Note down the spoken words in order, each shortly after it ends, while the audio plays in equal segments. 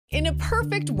In a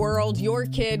perfect world, your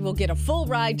kid will get a full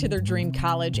ride to their dream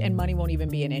college and money won't even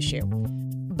be an issue.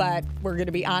 But we're going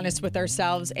to be honest with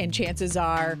ourselves, and chances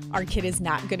are our kid is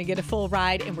not going to get a full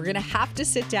ride, and we're going to have to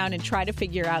sit down and try to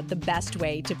figure out the best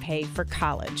way to pay for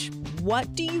college.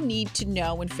 What do you need to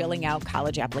know when filling out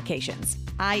college applications?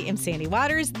 I am Sandy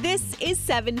Waters. This is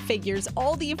Seven Figures,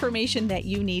 all the information that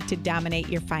you need to dominate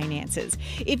your finances.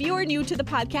 If you are new to the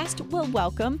podcast, well,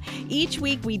 welcome. Each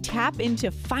week we tap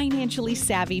into financially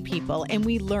savvy people and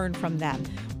we learn from them.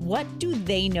 What do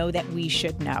they know that we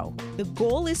should know? The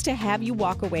goal is to have you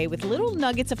walk away with little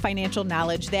nuggets of financial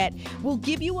knowledge that will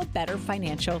give you a better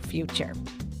financial future.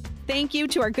 Thank you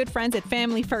to our good friends at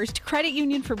Family First Credit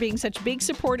Union for being such big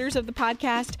supporters of the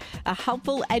podcast, a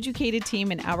helpful, educated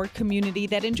team in our community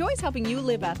that enjoys helping you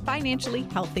live a financially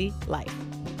healthy life.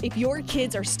 If your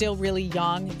kids are still really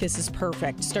young, this is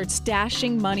perfect. Start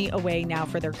stashing money away now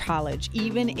for their college,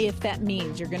 even if that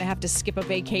means you're going to have to skip a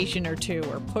vacation or two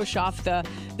or push off the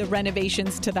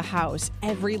renovations to the house.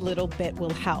 Every little bit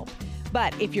will help.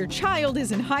 But if your child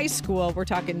is in high school, we're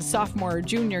talking sophomore or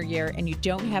junior year, and you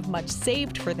don't have much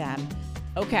saved for them,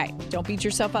 okay, don't beat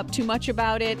yourself up too much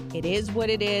about it. It is what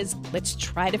it is. Let's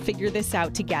try to figure this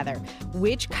out together.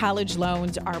 Which college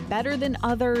loans are better than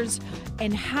others?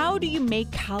 And how do you make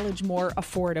college more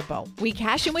affordable? We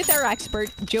cash in with our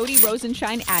expert, Jody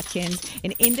Rosenshine Atkins,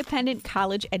 an independent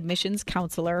college admissions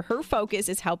counselor. Her focus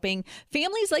is helping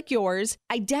families like yours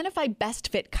identify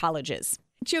best fit colleges.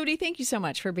 Jody, thank you so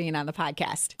much for being on the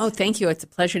podcast. Oh, thank you. It's a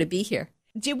pleasure to be here.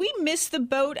 Did we miss the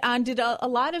boat on, did a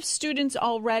lot of students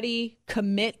already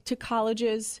commit to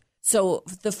colleges? So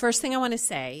the first thing I want to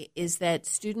say is that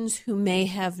students who may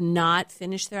have not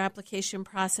finished their application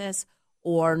process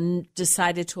or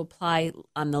decided to apply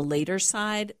on the later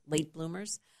side, late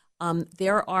bloomers,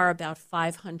 there are about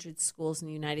 500 schools in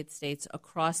the United States,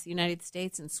 across the United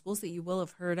States, and schools that you will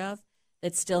have heard of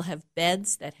that still have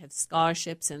beds, that have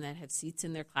scholarships, and that have seats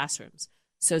in their classrooms.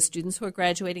 So students who are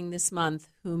graduating this month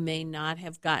who may not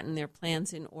have gotten their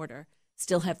plans in order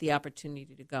still have the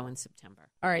opportunity to go in September.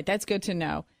 All right, that's good to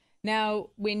know. Now,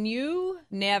 when you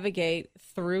navigate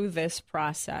through this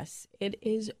process, it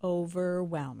is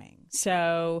overwhelming.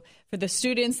 So for the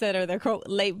students that are the quote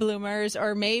late bloomers,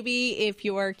 or maybe if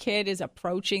your kid is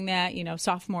approaching that,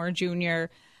 sophomore or junior,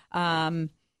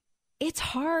 it's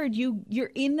hard.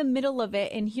 You're in the middle of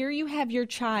it, and here you have your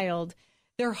child.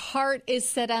 Their heart is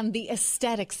set on the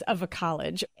aesthetics of a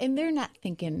college, and they're not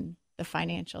thinking the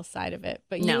financial side of it.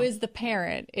 But you as the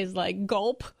parent is like,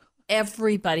 gulp.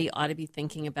 Everybody ought to be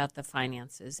thinking about the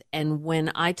finances. And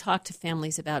when I talk to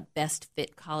families about best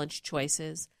fit college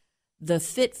choices, the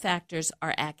fit factors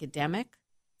are academic,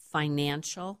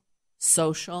 financial,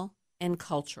 social, and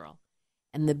cultural.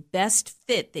 And the best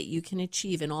fit that you can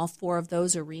achieve in all four of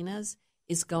those arenas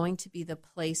is going to be the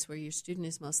place where your student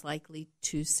is most likely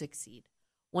to succeed.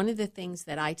 One of the things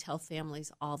that I tell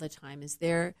families all the time is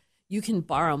you can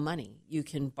borrow money. You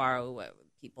can borrow,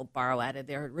 people borrow out of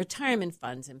their retirement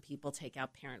funds, and people take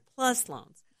out Parent Plus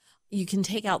loans. You can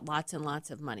take out lots and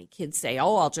lots of money. Kids say,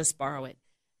 oh, I'll just borrow it,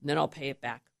 and then I'll pay it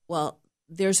back. Well,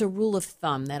 there's a rule of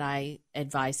thumb that I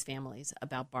advise families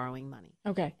about borrowing money.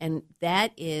 Okay. And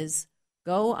that is,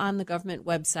 go on the government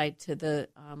website to the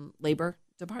Labor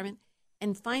Department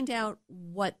and find out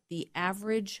what the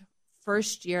average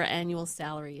first-year annual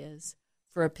salary is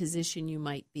for a position you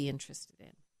might be interested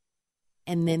in.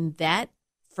 And then that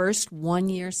first 1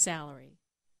 year salary,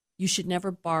 you should never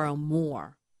borrow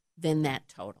more than that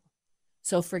total.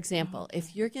 So, for example,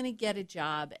 if you're going to get a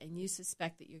job and you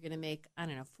suspect that you're going to make,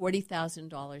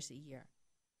 $40,000 a year,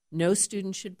 no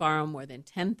student should borrow more than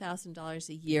 $10,000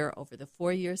 a year over the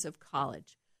 4 years of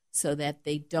college so that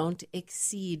they don't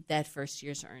exceed that first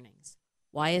year's earnings.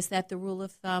 Why is that the rule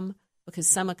of thumb? Because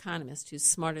some economist who's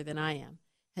smarter than I am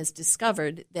has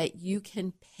discovered that you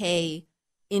can pay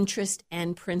interest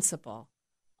and principal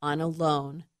on a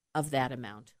loan of that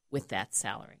amount with that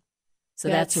salary. So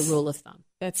that's a rule of thumb.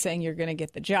 That's saying you're going to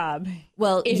get the job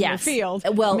in your field,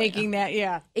 making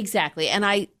that, Exactly. And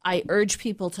I urge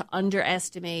people to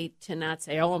underestimate, to not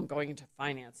say, I'm going into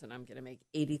finance and I'm going to make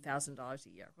 $80,000 a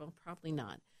year. Well, probably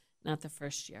not the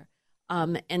first year.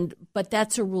 But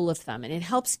that's a rule of thumb. And it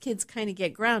helps kids kind of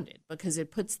get grounded because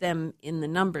it puts them in the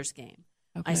numbers game.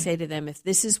 Okay. I say to them, if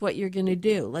this is what you're going to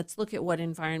do, let's look at what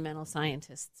environmental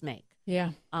scientists make.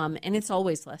 Yeah. And it's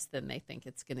always less than they think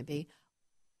it's going to be.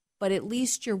 But at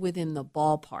least you're within the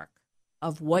ballpark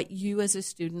of what you as a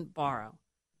student borrow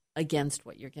against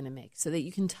what you're going to make so that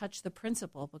you can touch the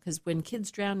principal. Because when kids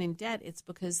drown in debt, it's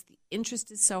because the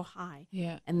interest is so high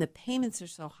and the payments are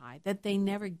so high that they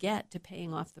never get to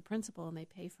paying off the principal, and they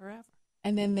pay forever.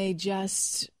 And then they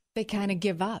just They kind of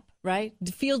give up, right?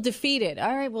 Feel defeated.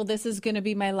 All right, well, this is going to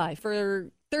be my life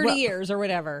for 30 years or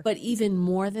whatever. But even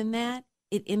more than that,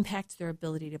 it impacts their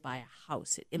ability to buy a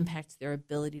house. It impacts their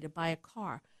ability to buy a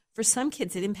car. For some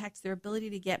kids, it impacts their ability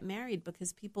to get married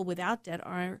because people without debt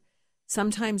are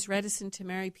sometimes reticent to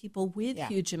marry people with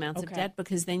huge amounts of debt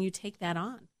because then you take that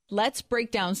on. Let's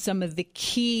break down some of the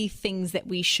key things that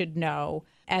we should know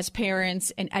as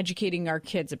parents and educating our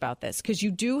kids about this, because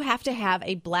you do have to have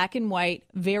a black and white,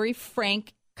 very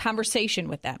frank conversation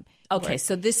with them. Okay,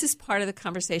 so this is part of the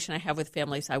conversation I have with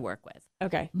families I work with.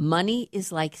 Okay. Money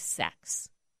is like sex.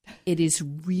 It is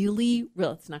really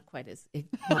real. It's not quite as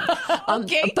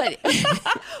okay, but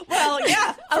well,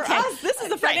 yeah. For us, this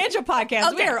is a financial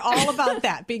podcast. Okay. We are all about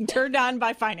that, being turned on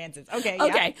by finances. Okay,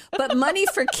 okay. But money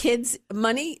for kids,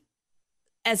 money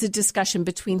as a discussion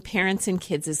between parents and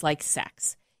kids is like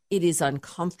sex. It is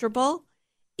uncomfortable,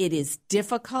 it is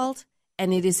difficult,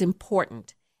 and it is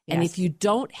important. Yes. And if you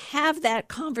don't have that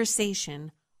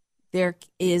conversation, there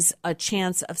is a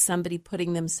chance of somebody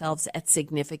putting themselves at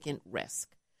significant risk.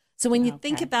 So when you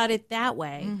think about it that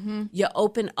way, you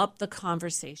open up the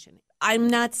conversation. I'm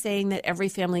not saying that every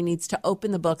family needs to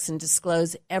open the books and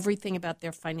disclose everything about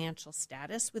their financial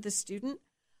status with a student,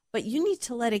 but you need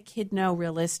to let a kid know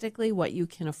realistically what you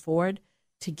can afford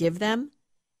to give them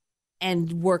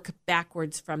and work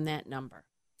backwards from that number.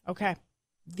 Okay.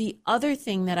 The other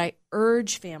thing that I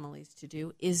urge families to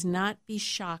do is not be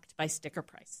shocked by sticker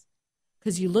price.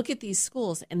 Because you look at these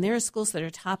schools, and there are schools that are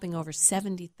topping over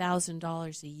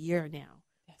 $70,000 a year now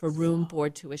for room,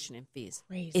 board, tuition, and fees.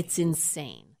 Crazy. It's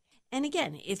insane. And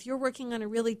again, if you're working on a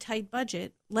really tight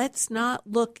budget, let's not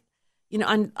look,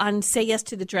 on Say Yes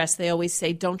to the Dress, they always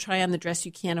say, don't try on the dress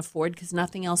you can't afford because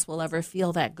nothing else will ever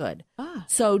feel that good.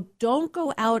 So don't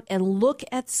go out and look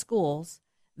at schools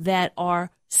that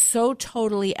are so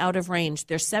totally out of range.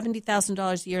 They're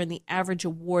 $70,000 a year, and the average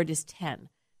award is $10,000.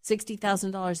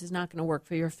 $60,000 is not going to work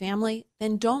for your family,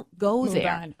 then don't go Move there.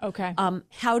 On. Okay.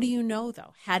 How do you know,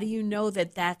 though? How do you know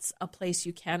that that's a place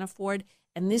you can afford?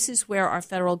 And this is where our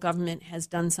federal government has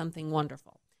done something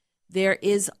wonderful. There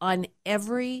is on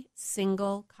every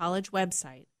single college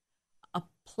website a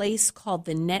place called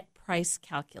the Net Price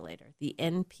Calculator, the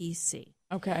NPC.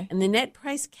 Okay. And the Net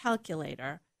Price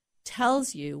Calculator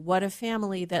tells you what a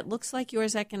family that looks like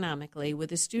yours economically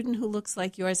with a student who looks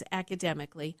like yours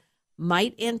academically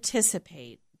might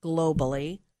anticipate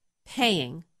globally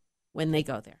paying when they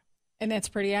go there. And that's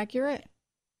pretty accurate?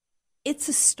 It's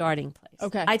a starting place.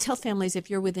 Okay. I tell families if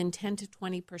you're within 10 to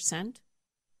 20%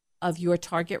 of your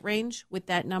target range with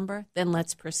that number, then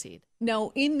let's proceed.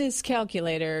 Now, in this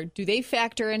calculator, do they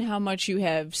factor in how much you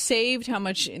have saved, how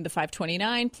much in the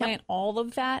 529 plan, all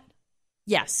of that?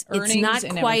 Yes, Earnings it's not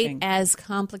quite everything. as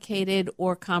complicated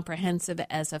or comprehensive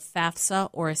as a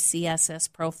FAFSA or a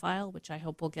CSS profile, which I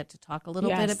hope we'll get to talk a little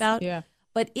bit about. Yeah.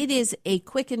 But it is a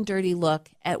quick and dirty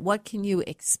look at what can you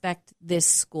expect this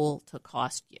school to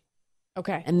cost you.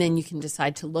 Okay. And then you can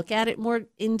decide to look at it more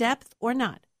in depth or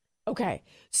not. Okay.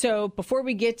 So before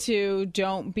we get to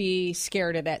don't be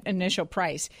scared of that initial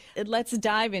price, let's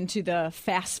dive into the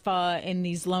FAFSA and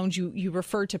these loans. You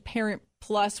refer to Parent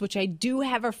Plus, which I do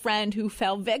have a friend who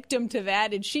fell victim to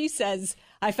that. And she says,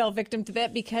 I fell victim to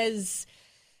that because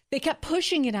they kept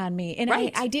pushing it on me. And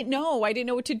right. I didn't know. I didn't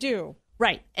know what to do.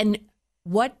 Right. And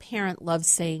what parent loves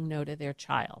saying no to their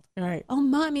child? Right. Oh,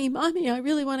 mommy, I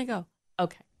really want to go.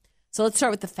 Okay. So let's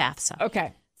start with the FAFSA.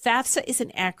 Okay. FAFSA is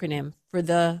an acronym for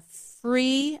the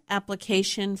Free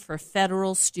Application for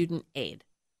Federal Student Aid.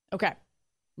 Okay.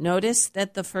 Notice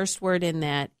that the first word in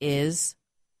that is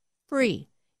free.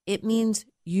 It means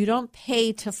you don't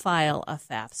pay to file a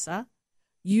FAFSA.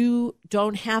 You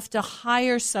don't have to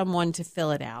hire someone to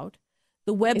fill it out.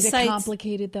 The website is it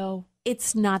complicated though?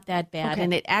 It's not that bad, okay.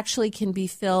 And it actually can be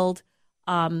filled.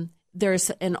 There's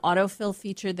an autofill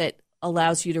feature that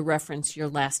allows you to reference your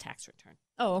last tax return.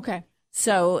 Oh, okay.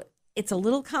 So it's a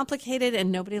little complicated,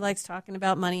 and nobody likes talking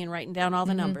about money and writing down all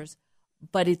the numbers,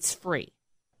 but it's free.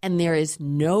 And there is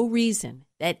no reason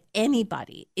that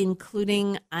anybody,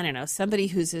 including, I don't know, somebody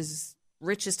who's as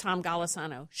rich as Tom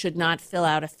Golisano, should not fill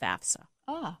out a FAFSA.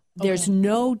 Okay. There's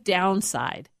no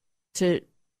downside to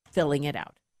filling it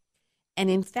out. And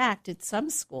in fact, at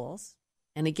some schools,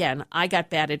 and again, I got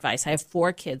bad advice. I have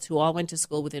 4 kids who all went to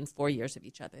school within 4 years of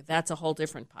each other. That's a whole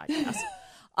different podcast.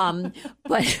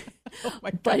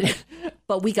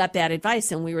 But we got bad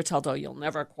advice, and we were told, oh, you'll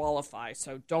never qualify,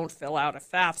 so don't fill out a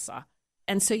FAFSA.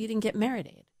 And so you didn't get merit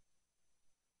aid.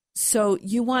 So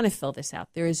you want to fill this out.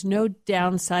 There is no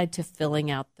downside to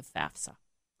filling out the FAFSA.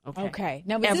 Okay.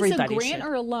 Now, is this a grant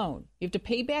or a loan? You have to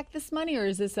pay back this money, or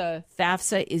is this a...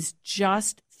 FAFSA is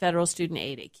just federal student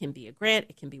aid. It can be a grant.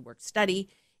 It can be work study.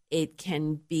 It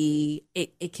can be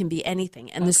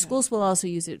anything. And the schools will also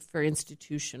use it for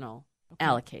institutional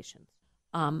allocations.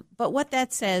 But what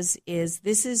that says is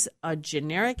this is a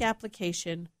generic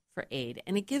application for aid,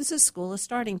 and it gives a school a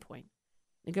starting point.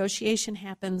 Negotiation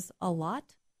happens a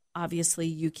lot. Obviously,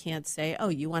 you can't say, oh,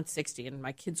 you want 60 and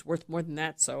my kid's worth more than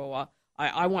that, so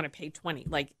I want to pay 20.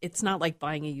 Like, it's not like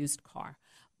buying a used car.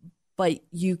 But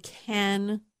you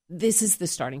can, this is the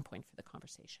starting point for the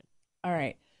conversation. All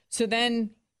right. So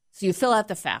you fill out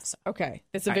the FAFSA. Okay.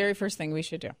 That's the very first thing we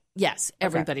should do. Yes,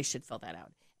 everybody should fill that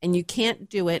out. And you can't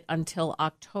do it until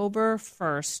October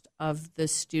 1st of the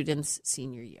student's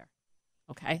senior year.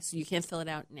 Okay? So you can't fill it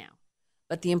out now.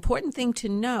 But the important thing to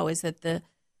know is that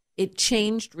it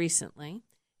changed recently.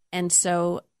 And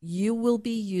so you will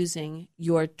be using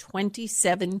your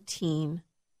 2017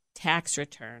 tax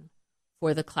return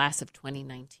for the class of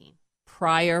 2019,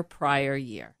 prior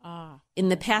year. In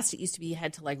the past, it used to be you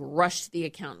had to rush to the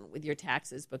accountant with your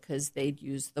taxes because they'd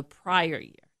use the prior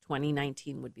year.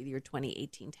 2019 would be your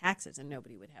 2018 taxes, and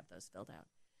nobody would have those filled out.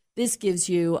 This gives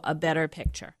you a better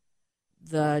picture.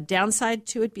 The downside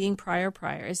to it being prior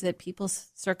is that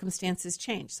people's circumstances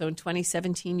change. So in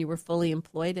 2017, you were fully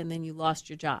employed, and then you lost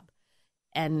your job.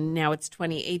 And now it's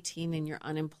 2018, and you're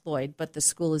unemployed, but the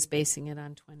school is basing it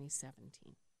on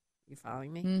 2017. You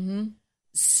following me? Mm-hmm.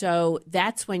 So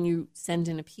that's when you send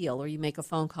an appeal or you make a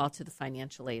phone call to the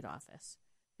financial aid office.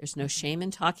 There's no shame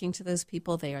in talking to those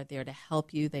people. They are there to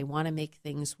help you. They want to make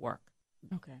things work.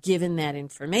 Okay. Given that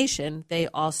information, they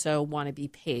also want to be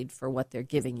paid for what they're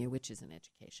giving you, which is an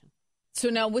education. So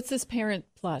now what's this Parent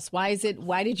Plus? Why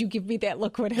did you give me that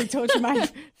look when I told you my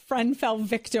friend fell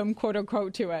victim, quote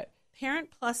unquote, to it? Parent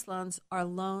Plus loans are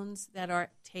loans that are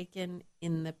taken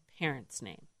in the parent's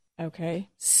name. Okay.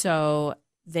 So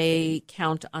they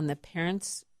count on the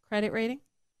parent's credit rating.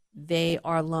 They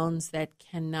are loans that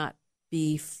cannot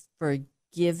be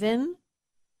forgiven.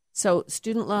 So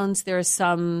student loans, there are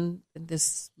some,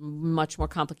 this much more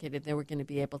complicated than we're going to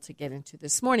be able to get into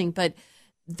this morning, but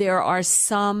there are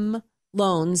some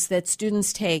loans that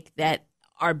students take that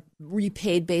are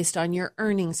repaid based on your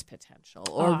earnings potential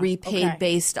or repaid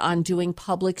based on doing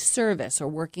public service or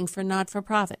working for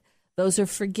not-for-profit. Those are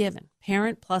forgiven.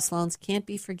 Parent Plus loans can't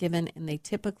be forgiven, and they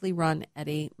typically run at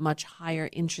a much higher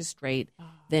interest rate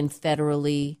than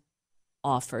federally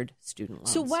offered student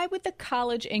loans. So why would the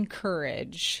college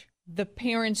encourage the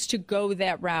parents to go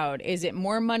that route? Is it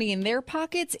more money in their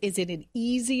pockets? Is it an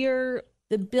easier?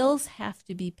 The bills have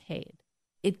to be paid.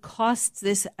 It costs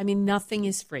this. I mean, nothing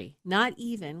is free. Not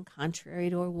even,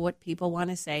 contrary to what people want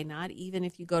to say, not even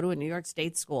if you go to a New York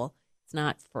State school, it's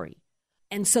not free.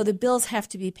 And so the bills have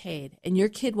to be paid. And your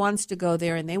kid wants to go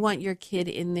there and they want your kid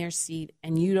in their seat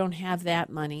and you don't have that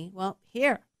money. Well,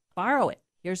 here, borrow it.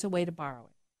 Here's a way to borrow it.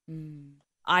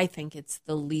 I think it's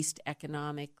the least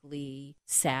economically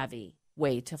savvy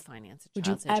way to finance a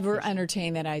child's education. Would you ever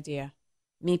entertain that idea?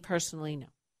 Me personally, no.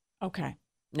 Okay.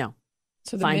 No.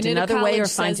 So the find minute another way or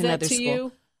find says that another to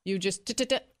school. You just,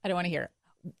 I don't want to hear it.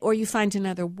 Or you find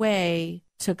another way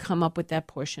to come up with that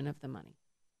portion of the money.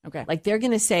 Okay. Like they're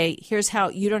going to say, here's how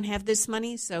you don't have this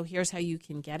money, so here's how you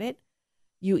can get it.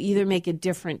 You either make a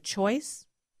different choice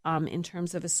in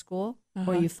terms of a school,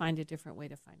 or you find a different way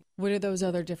to find it. What are those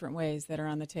other different ways that are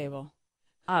on the table?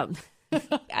 I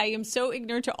am so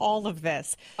ignorant to all of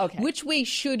this. Okay. Which way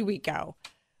should we go?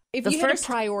 If you had to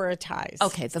prioritize.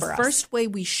 Okay, the first way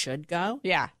we should go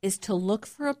is to look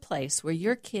for a place where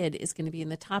your kid is going to be in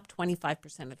the top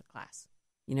 25% of the class.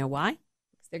 You know why?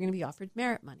 Because they're going to be offered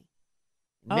merit money.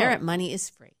 Merit money is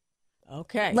free.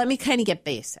 Okay. Let me kind of get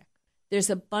basic.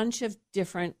 There's a bunch of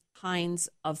different kinds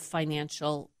of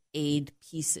financial aid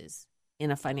pieces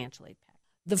in a financial aid pack.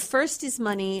 The first is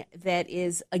money that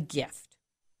is a gift,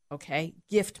 okay?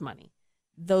 Gift money.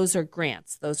 Those are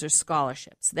grants. Those are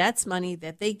scholarships. That's money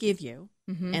that they give you,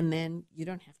 and then you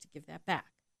don't have to give that back.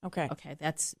 Okay. Okay,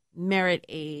 that's merit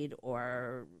aid,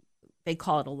 or they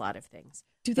call it a lot of things.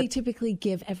 Do they typically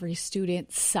give every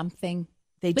student something?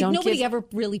 They don't. Nobody ever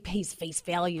really pays face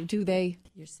value, do they?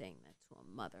 You're saying that to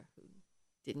a mother who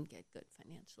didn't get good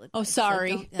financial advice. Oh,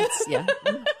 sorry.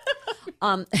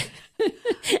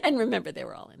 And remember, they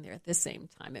were all in there at the same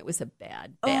time. It was a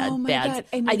bad. God.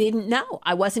 I didn't know.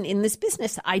 I wasn't in this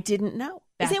business. I didn't know.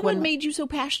 Is that what made you so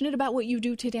passionate about what you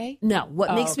do today? No.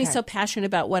 What makes me so passionate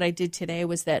about what I did today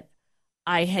was that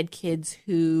I had kids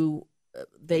who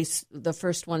the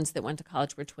first ones that went to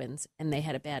college were twins, and they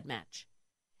had a bad match.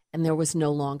 And there was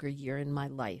no longer year in my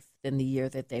life than the year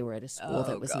that they were at a school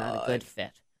that was not a good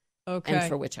fit. Okay. And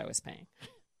for which I was paying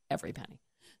every penny.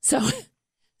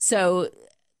 So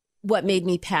what made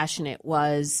me passionate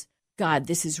was, God,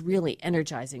 this is really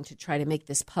energizing to try to make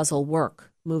this puzzle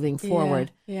work moving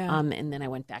forward. Yeah. And then I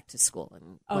went back to school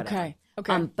and whatever.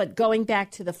 Okay. But going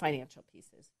back to the financial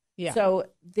pieces. Yeah. So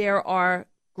there are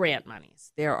grant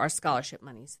monies. There are scholarship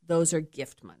monies. Those are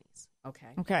gift monies.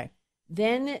 Okay.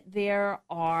 Then there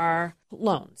are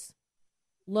loans.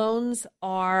 Loans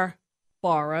are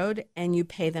borrowed and you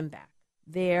pay them back.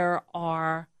 There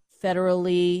are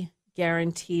federally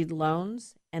guaranteed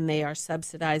loans, and they are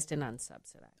subsidized and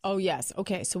unsubsidized. Oh, yes.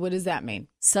 Okay. So what does that mean?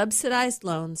 Subsidized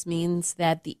loans means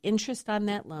that the interest on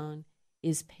that loan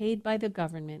is paid by the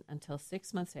government until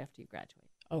 6 months after you graduate.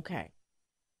 Okay.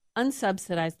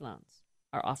 Unsubsidized loans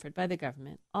are offered by the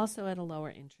government, also at a lower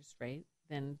interest rate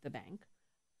than the bank.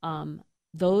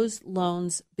 Those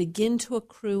loans begin to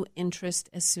accrue interest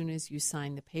as soon as you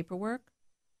sign the paperwork,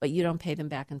 but you don't pay them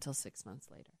back until 6 months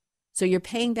later. So you're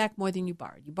paying back more than you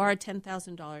borrowed. You borrowed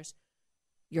 $10,000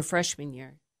 your freshman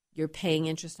year. You're paying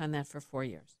interest on that for 4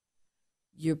 years.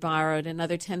 You borrowed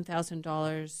another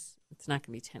 $10,000. It's not going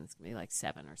to be 10. It's going to be like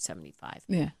 7 or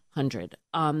 7,500.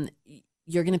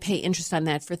 You're going to pay interest on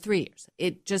that for 3 years.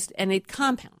 It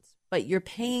compounds, but you're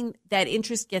paying, that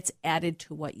interest gets added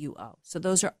to what you owe. So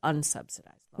those are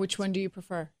unsubsidized loans. Which one do you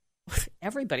prefer?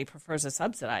 Everybody prefers a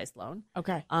subsidized loan.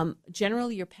 Okay.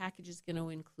 Generally, your package is going to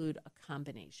include a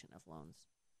combination of loans.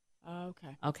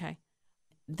 Okay.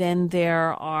 Then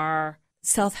there are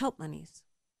self-help monies.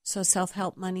 So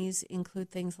self-help monies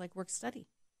include things like work-study.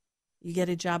 You get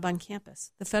a job on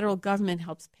campus. The federal government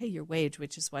helps pay your wage,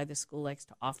 which is why the school likes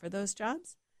to offer those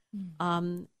jobs.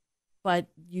 But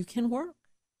you can work,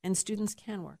 and students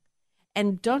can work.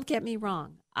 And don't get me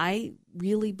wrong, I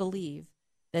really believe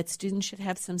that students should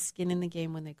have some skin in the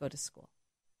game when they go to school.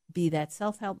 Be that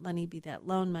self-help money, be that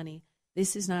loan money.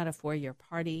 This is not a 4-year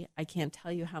party. I can't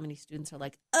tell you how many students are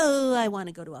like, oh, I want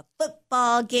to go to a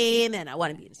football game, and I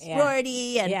want to be in a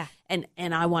sorority,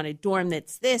 and I want a dorm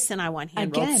that's this, and I want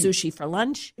hand-rolled sushi for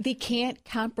lunch. They can't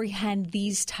comprehend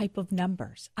these type of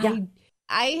numbers. Yeah.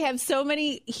 I have so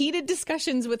many heated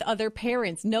discussions with other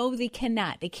parents. No, they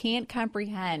cannot. They can't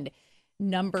comprehend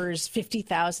numbers,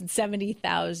 50,000,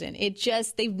 70,000. It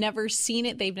just, they've never seen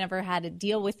it. They've never had to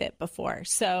deal with it before.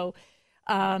 So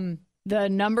the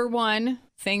number one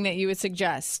thing that you would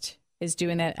suggest is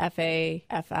doing that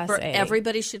FAFSA.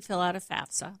 Everybody should fill out a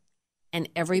FAFSA, and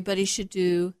everybody should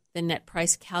do the net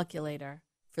price calculator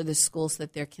for the schools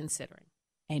that they're considering.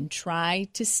 And try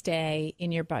to stay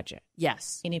in your budget.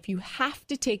 Yes. And if you have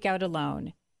to take out a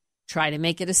loan, try to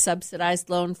make it a subsidized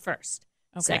loan first.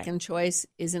 Okay. Second choice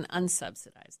is an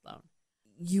unsubsidized loan.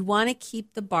 You want to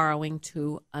keep the borrowing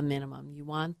to a minimum. You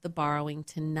want the borrowing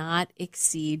to not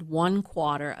exceed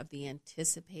 1/4 of the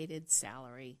anticipated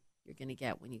salary you're going to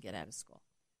get when you get out of school.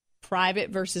 Private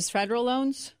versus federal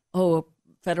loans? Oh,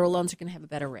 federal loans are going to have a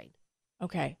better rate.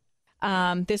 Okay.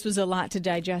 This was a lot to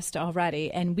digest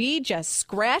already, and we just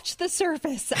scratched the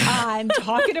surface on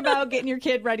talking about getting your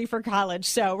kid ready for college.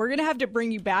 So we're going to have to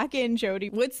bring you back in, Jody.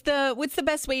 What's the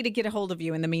best way to get a hold of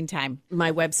you in the meantime?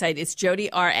 My website is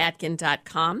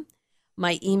jodyratkin.com.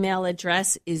 My email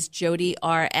address is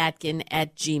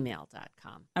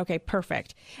jodyratkin@gmail.com. Okay,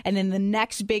 perfect. And then the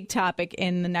next big topic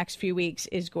in the next few weeks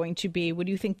is going to be, what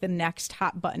do you think the next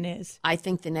hot button is? I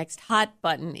think the next hot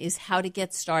button is how to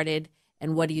get started.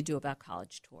 And what do you do about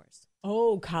college tours?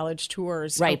 Oh, college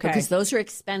tours. Right, okay. Because those are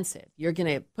expensive. You're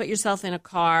going to put yourself in a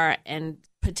car and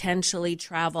potentially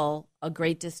travel a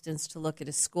great distance to look at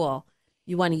a school.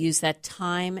 You want to use that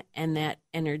time and that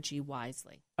energy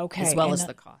wisely, as well as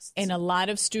the costs. And a lot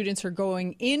of students who are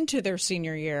going into their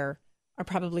senior year are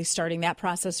probably starting that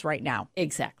process right now.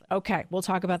 Exactly. Okay, we'll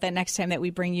talk about that next time that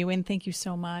we bring you in. Thank you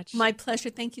so much. My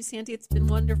pleasure. Thank you, Sandy. It's been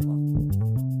wonderful.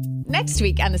 Next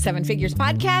week on the Seven Figures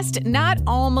Podcast, not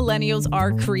all millennials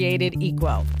are created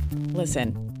equal.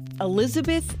 Listen,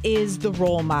 Elizabeth is the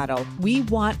role model. We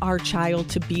want our child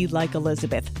to be like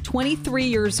Elizabeth, 23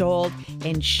 years old,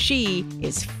 and she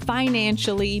is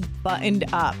financially buttoned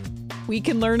up. We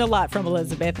can learn a lot from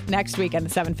Elizabeth next week on the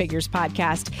Seven Figures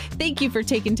Podcast. Thank you for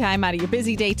taking time out of your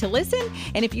busy day to listen.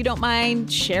 And if you don't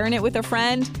mind sharing it with a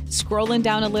friend, scrolling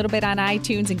down a little bit on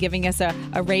iTunes and giving us a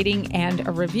rating and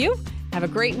a review. Have a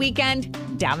great weekend.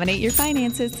 Dominate your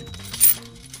finances.